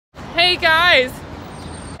Hey guys,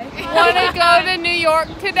 want to go to New York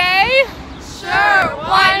today? Sure,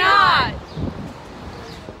 why not?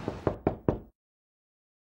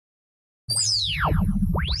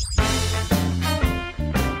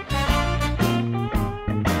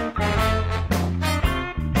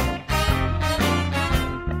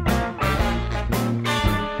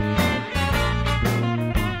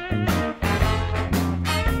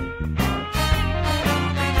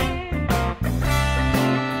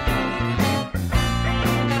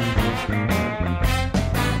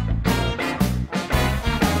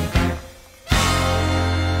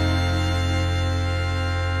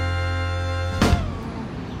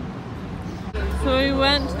 So we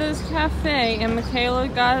went to this cafe and Michaela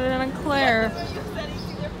got an eclair.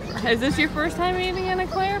 Is this your first time eating an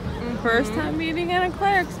eclair? First time eating an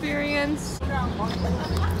eclair experience.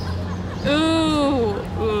 Ooh,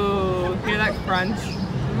 ooh, hear that crunch?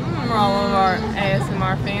 For all of our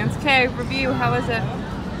ASMR fans. Okay, review, how is it?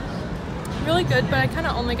 Really good, but I kind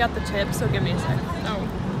of only got the tip, so give me a sec. Oh.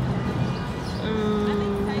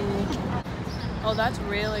 Ooh. Oh, that's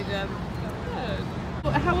really good.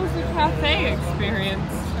 How was the cafe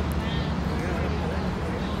experience?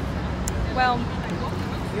 Well,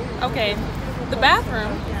 okay, the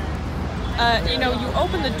bathroom, you know, you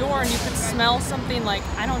open the door and you could smell something like,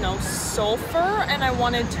 I don't know, sulfur, and I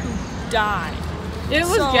wanted to die. It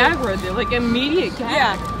was gag-worthy, like immediate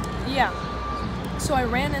gag. Yeah. So I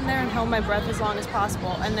ran in there and held my breath as long as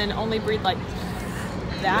possible, and then only breathed like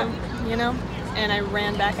that, you know, and I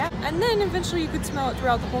ran back out. And then eventually you could smell it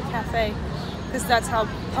throughout the whole cafe, because that's how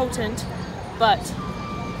potent. But,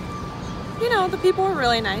 you know, the people were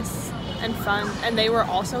really nice and fun, and they were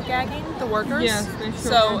also gagging, the workers. Yes, they sure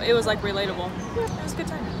so were. It was like relatable. Yeah, it was a good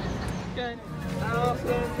time. Good.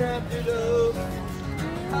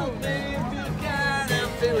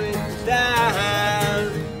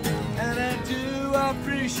 And I do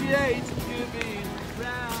appreciate you being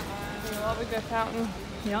around. I love a good fountain.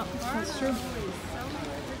 Yeah, that's true.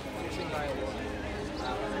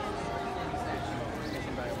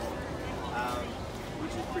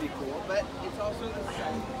 Which is pretty cool, but it's also the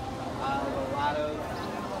set of a lot of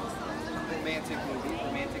romantic movies,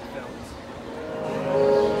 romantic films.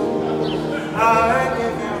 I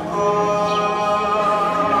give you all.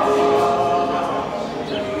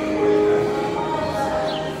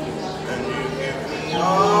 And you give me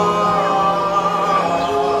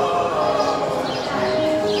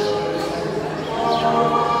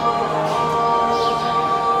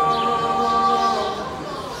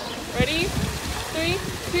Ready? 3,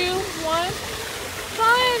 2, 1.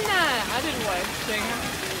 Fun! I didn't want to sing.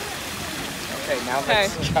 Okay, now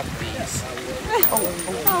let's chuck these.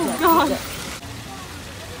 Oh God.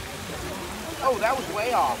 Oh, that was way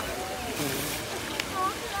off.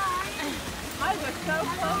 I was so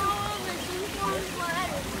close.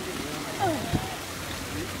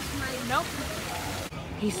 Nope.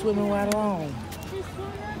 He's swimming right along.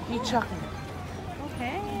 He chucking.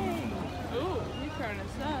 Okay. Ooh, you turned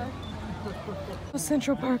us up.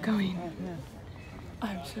 Central Park going.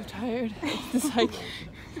 I'm so tired. It's like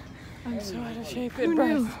I'm so out of shape and knew?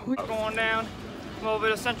 breath. Going down a little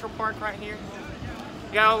bit of Central Park right here.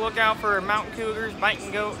 You gotta look out for mountain cougars,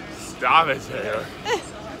 biting goat. Stop it, Taylor.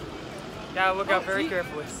 Gotta look out very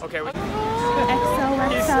carefully. Okay. He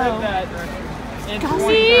XOXO. said that in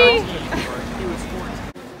 2013. He was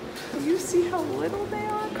 14. You see how little they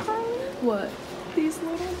are, Carly? What? These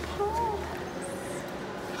little paws.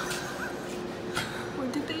 What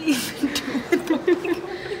did they even do with them?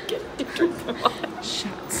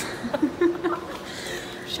 Shots.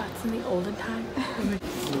 Shots in the olden time.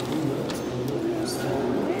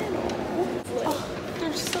 Oh,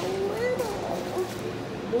 they're so little.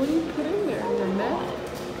 What do you put in there? The net?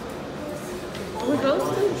 Were those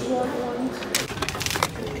the drug ones?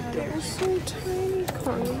 They're so tiny,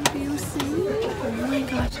 Carly. Do you see? Oh my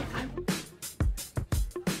gosh.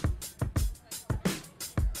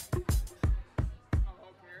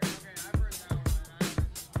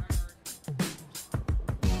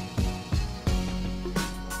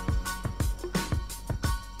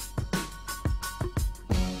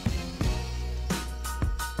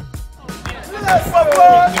 That's my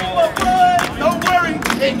blood, don't worry,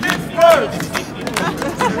 it gets first.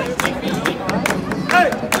 Hey,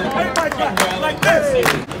 my God, like this.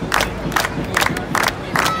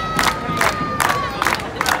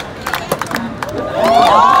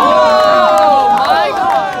 Oh my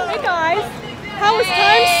God. Hey guys, how was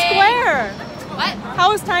Times Square? What? How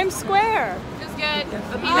was Times Square? It was good.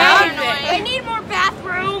 Loved it. They need more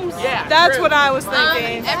bathrooms. Yeah. That's what I was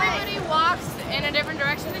thinking. Everybody walks in a different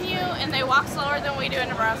direction than you, and they walk slower than we do in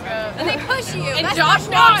Nebraska. And they push you. And Josh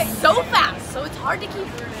walks so fast, so it's hard to keep.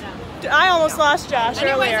 I almost lost Josh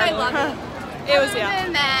Anyways, earlier. I love it. It was, Other yeah.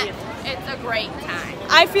 than that, it's a great time.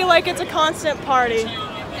 I feel like it's a constant party. It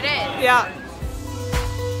is. Yeah.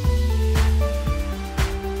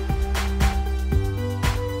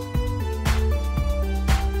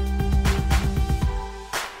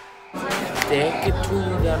 Take it to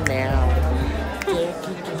the mail. Take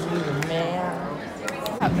it to the mail.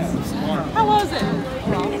 How was it?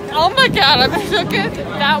 Oh my god, I shook it.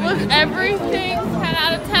 That was everything. 10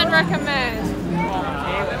 out of 10 recommend.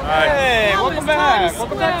 Hey, welcome back.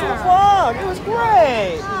 Welcome back to the vlog. It was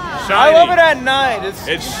great. Shiny. I love it at night.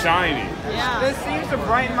 It's shiny. This seems to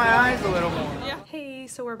brighten my eyes a little more. Hey,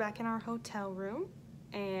 so we're back in our hotel room,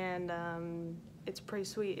 and it's pretty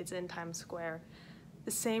sweet. It's in Times Square.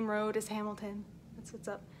 The same road as Hamilton. That's what's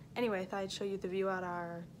up. Anyway, I thought I'd show you the view out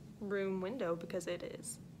our room window because it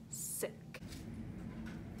is sick.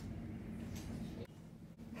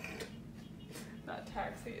 That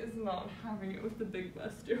taxi is not having it with the big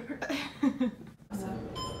bus door. Are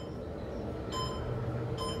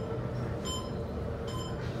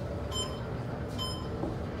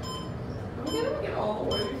we gonna get all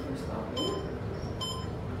the way before stopping?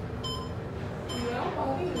 No,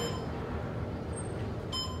 buddy.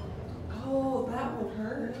 Oh, that would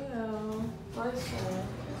hurt. Yeah. Nice one.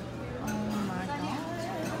 Oh my god.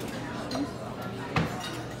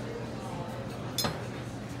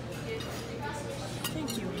 Thank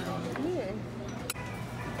you, honey. Yeah.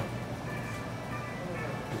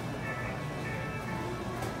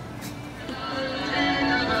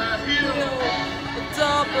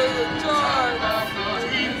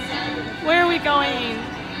 Where are we going?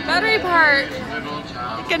 Battery Park.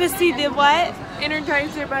 Gonna see the what?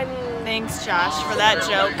 Energizer Bunny. Thanks, Josh, for that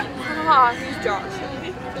joke. Haha, he's Josh.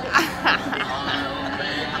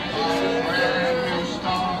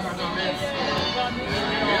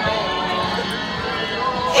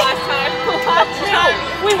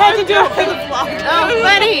 We had to do it for the vlog. Oh,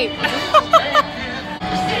 buddy.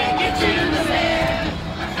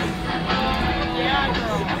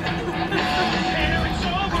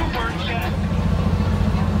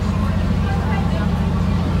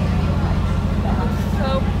 So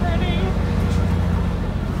pretty.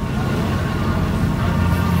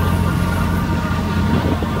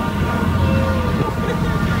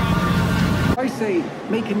 I say,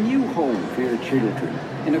 make a new home for your children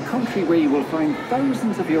in a country where you will find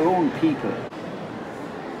thousands of your own people.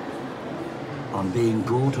 On being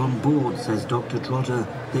brought on board, says Dr. Trotter,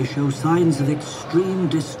 they show signs of extreme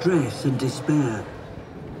distress and despair.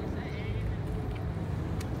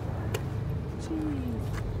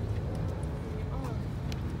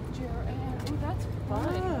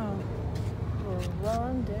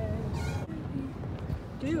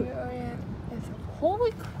 Dude.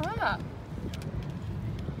 Holy crap.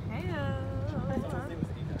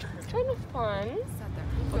 It's kind of fun.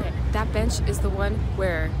 Okay, that bench is the one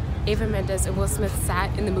where Eva Mendes and Will Smith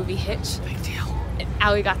sat in the movie Hitch. Big deal. And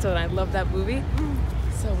Aligato, and I love that movie.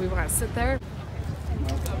 So we want to sit there.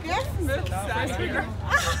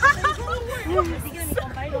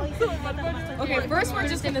 Okay, first we're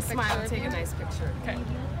just gonna smile and take a nice picture. Okay.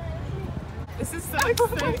 This is so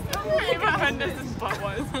exciting. Eva Mendes' butt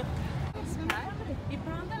was.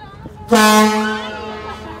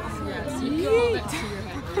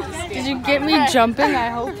 Did you get me jumping? I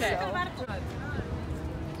hope so.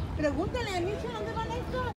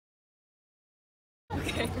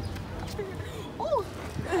 Okay. Oh,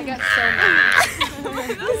 I got so mad.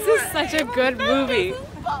 This is such a good movie.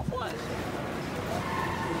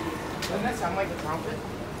 Doesn't that sound like a trumpet?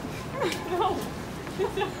 No.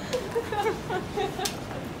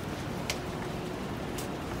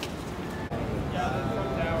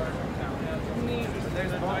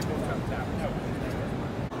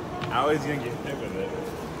 Allie's gonna get hit with it.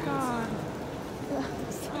 God.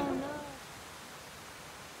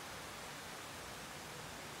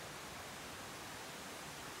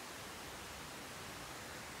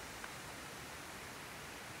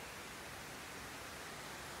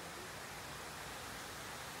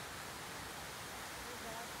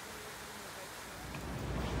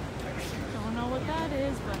 Don't know what that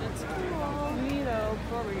is, but it's cool.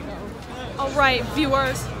 Burrito. All right,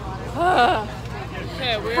 viewers.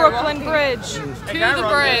 Okay, we're Brooklyn walking Bridge. to the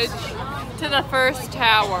bridge, to the first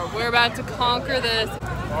tower. We're about to conquer this.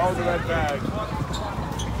 All the red bag.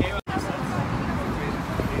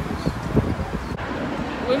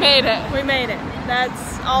 We made it. We made it.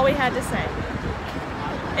 That's all we had to say.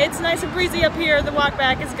 It's nice and breezy up here. The walk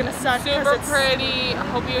back is gonna suck. 'cause Super it's, pretty. I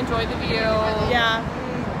hope you enjoyed the view. Yeah.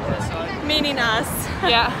 Meaning us.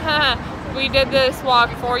 Yeah. We did this walk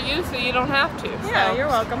for you, so you don't have to. Yeah, so. you're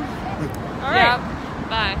welcome. All Yeah. right.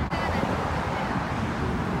 Bye.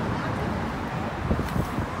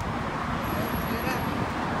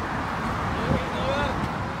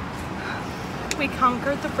 We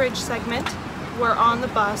conquered the bridge segment. We're on the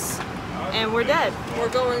bus, and we're dead. We're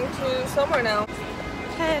going to somewhere now.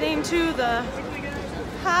 Heading to the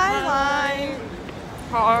High Line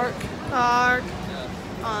Park.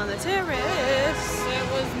 On the terrace.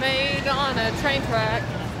 It was made on a train track.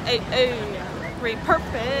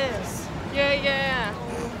 Repurpose. Yeah.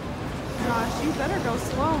 Gosh, you better go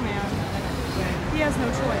slow, man. He has no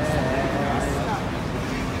choice.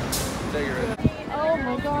 Oh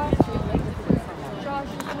my gosh. Josh,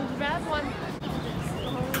 this was a bad one.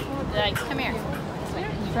 Come here.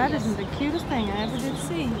 That isn't the cutest thing I ever did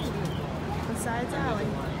see. Besides Allie.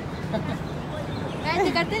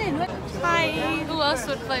 Hi. Who else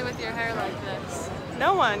would play with your hair like this?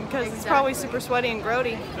 No one, because it's probably super sweaty and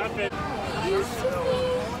grody.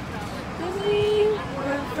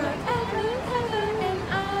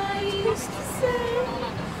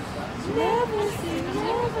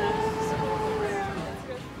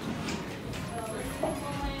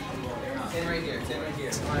 Stand right here.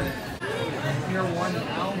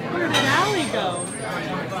 Where did Allie go?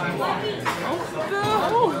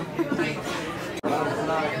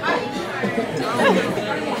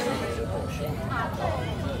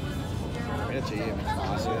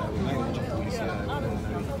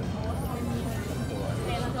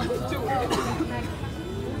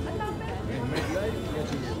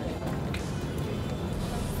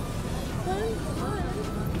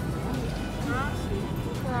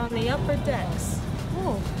 We're on the upper decks.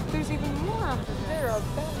 Oh, there's even more up there.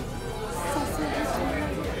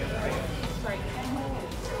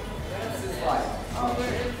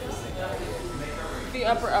 The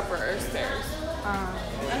upper stairs.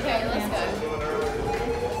 Okay, let's go.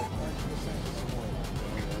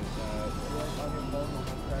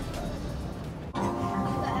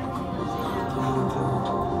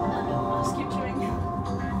 Just keep chewing.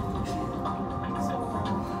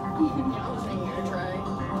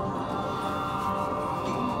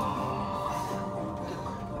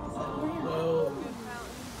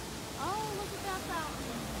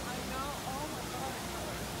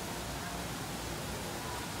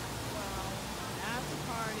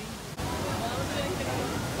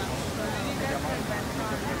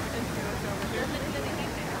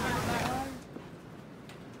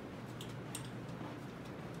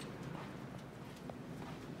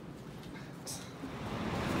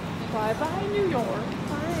 Bye-bye, New York.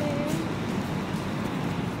 Bye.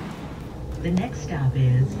 The next stop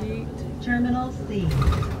is Terminal C,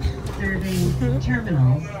 serving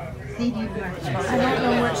terminals, seated breakfast. I don't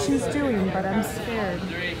know what she's doing, but I'm scared.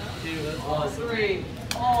 3, 2, 3.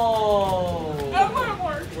 Oh! That might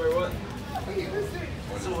work. Wait, what?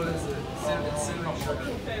 So what is it? Cinnamon sugar.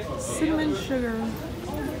 Cinnamon sugar.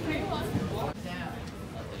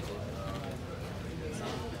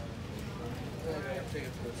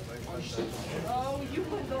 Oh, you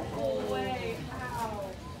went the whole way. How?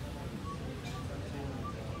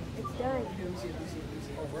 It's done.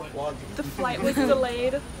 The flight was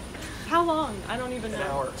delayed. How long? I don't even know. An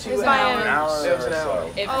hour. 2 hours. An hour. It was an hour.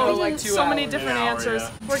 Oh, like 2 so many hours. different An hour, answers.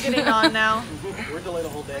 yeah. We're getting on now. We're delayed a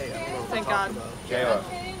whole day. Thank God. Kayla.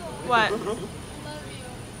 What?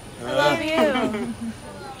 I love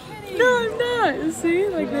you. No, I'm not. See,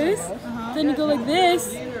 like this. Then you go like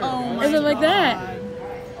this, and then like that.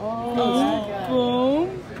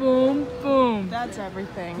 Boom, boom, boom. That's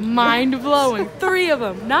everything. Mind blowing. 3 of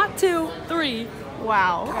them, not 2, 3.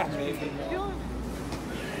 Wow.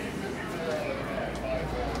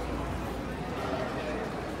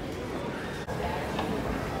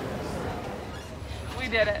 We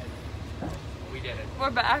did it. We did it.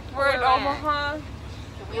 We're back. We're in Omaha.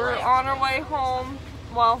 We're on our way home.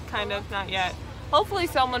 Well, kind of, not yet. Hopefully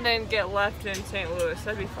someone didn't get left in St. Louis.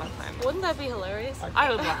 That'd be a fun time. Wouldn't that be hilarious? I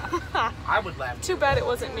would laugh. I would laugh. Too bad it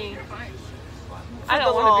wasn't me. I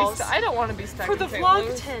don't want to be stuck For in the St. vlog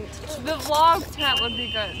Louis. tent. The vlog tent would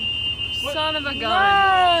be good. Son of a gun.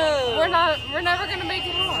 No. We're never gonna make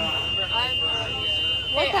it home.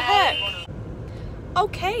 What the heck?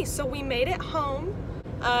 Okay, so we made it home.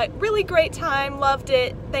 Really great time. Loved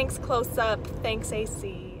it. Thanks close up. Thanks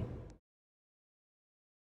AC.